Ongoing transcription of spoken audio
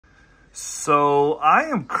So I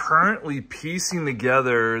am currently piecing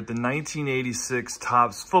together the 1986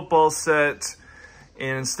 Topps football set,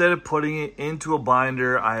 and instead of putting it into a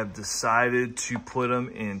binder, I have decided to put them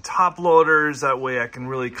in top loaders. That way I can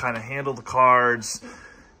really kind of handle the cards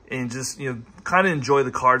and just, kind of enjoy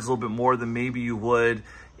the cards a little bit more than maybe you would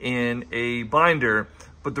in a binder.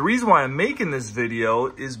 But the reason why I'm making this video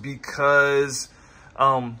is because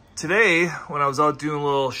today, when I was out doing a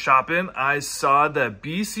little shopping, I saw that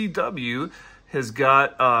BCW has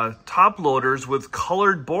got top loaders with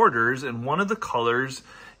colored borders, and one of the colors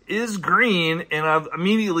is green, and I've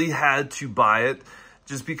immediately had to buy it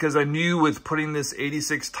just because I knew with putting this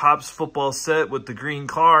 86 Topps football set with the green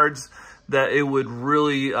cards that it would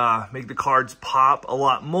really make the cards pop a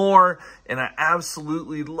lot more. And I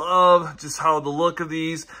absolutely love just how the look of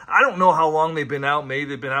these. I don't know how long they've been out. Maybe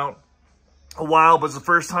they've been out a while, but it's the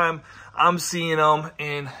first time I'm seeing them.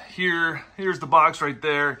 And here's the box right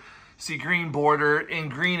there. See green border, and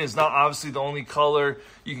green is not obviously the only color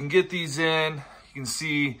you can get these in. You can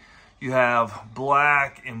see you have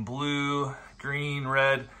black and blue, green,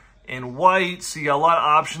 red, and white. So you got a lot of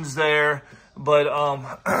options there. But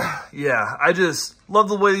yeah, I just love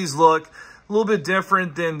the way these look. A little bit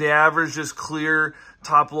different than the average, just clear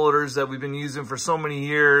top loaders that we've been using for so many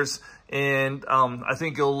years. And I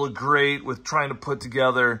think it'll look great with trying to put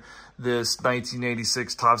together this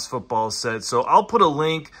 1986 Topps football set. So I'll put a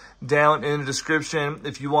link down in the description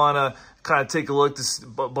if you want to kind of take a look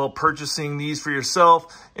about purchasing these for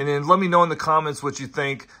yourself. And then let me know in the comments what you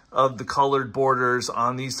think of the colored borders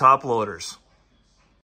on these top loaders.